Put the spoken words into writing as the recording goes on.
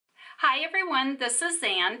Hi everyone, this is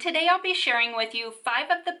Ann. Today I'll be sharing with you 5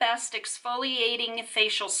 of the best exfoliating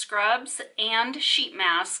facial scrubs and sheet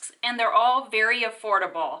masks, and they're all very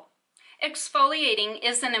affordable. Exfoliating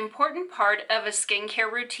is an important part of a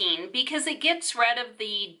skincare routine because it gets rid of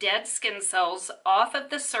the dead skin cells off of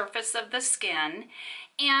the surface of the skin,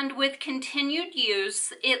 and with continued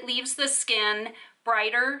use, it leaves the skin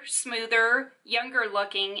brighter, smoother, younger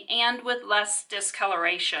looking, and with less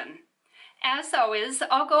discoloration. As always,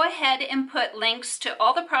 I'll go ahead and put links to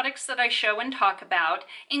all the products that I show and talk about,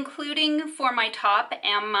 including for my top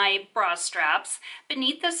and my bra straps,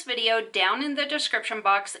 beneath this video down in the description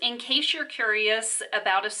box in case you're curious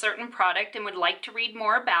about a certain product and would like to read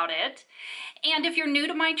more about it. And if you're new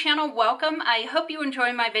to my channel, welcome. I hope you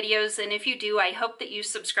enjoy my videos, and if you do, I hope that you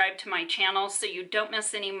subscribe to my channel so you don't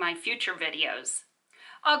miss any of my future videos.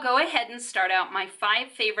 I'll go ahead and start out my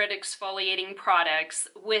 5 favorite exfoliating products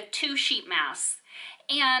with 2 sheet masks.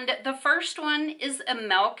 And the first one is a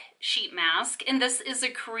milk sheet mask, and this is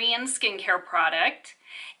a Korean skincare product.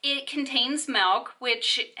 It contains milk,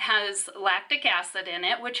 which has lactic acid in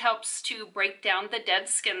it, which helps to break down the dead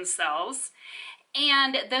skin cells.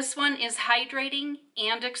 And this one is hydrating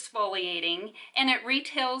and exfoliating, and it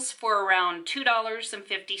retails for around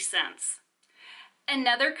 $2.50.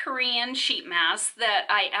 Another Korean sheet mask that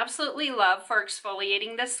I absolutely love for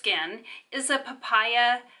exfoliating the skin is a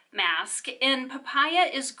PAPAYA mask, and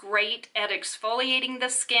PAPAYA is great at exfoliating the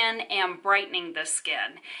skin and brightening the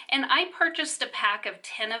skin. And I purchased a pack of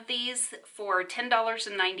 10 of these for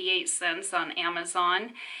 $10.98 on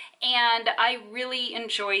Amazon, and I really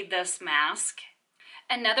enjoyed this mask.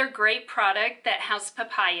 Another great product that has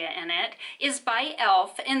papaya in it is by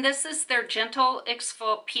e.l.f, and this is their gentle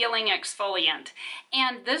peeling exfoliant.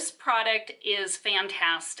 And this product is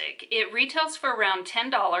fantastic. It retails for around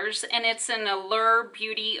 $10, and it's an Allure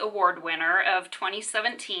Beauty Award winner of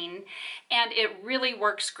 2017, and it really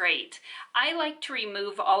works great. I like to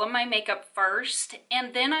remove all of my makeup first,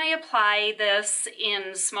 and then I apply this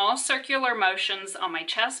in small circular motions on my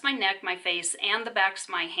chest, my neck, my face, and the backs of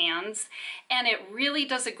my hands, and it really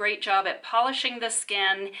does a great job at polishing the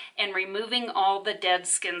skin and removing all the dead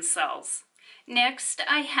skin cells. Next,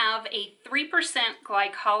 I have a 3%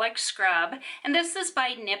 glycolic scrub, and this is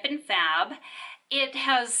by Nip and Fab. It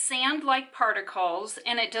has sand-like particles,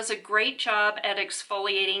 and it does a great job at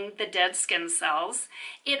exfoliating the dead skin cells.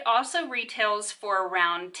 It also retails for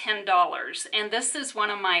around $10, and this is one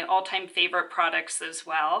of my all-time favorite products as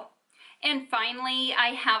well. And finally, I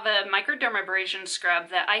have a Microdermabrasion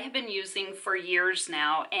scrub that I have been using for years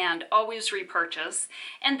now and always repurchase.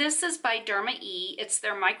 And this is by DERMA E. It's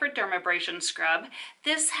their Microdermabrasion scrub.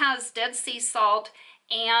 This has Dead Sea salt,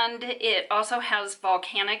 and it also has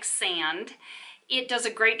volcanic sand. It does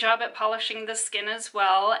a great job at polishing the skin as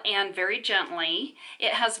well, and very gently.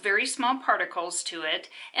 It has very small particles to it,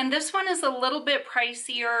 and this one is a little bit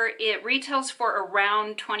pricier. It retails for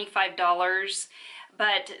around $25,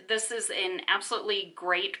 but this is an absolutely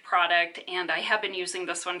great product, and I have been using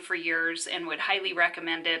this one for years and would highly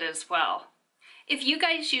recommend it as well. If you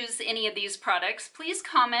guys use any of these products, please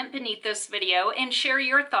comment beneath this video and share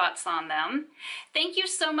your thoughts on them. Thank you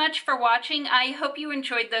so much for watching. I hope you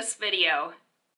enjoyed this video.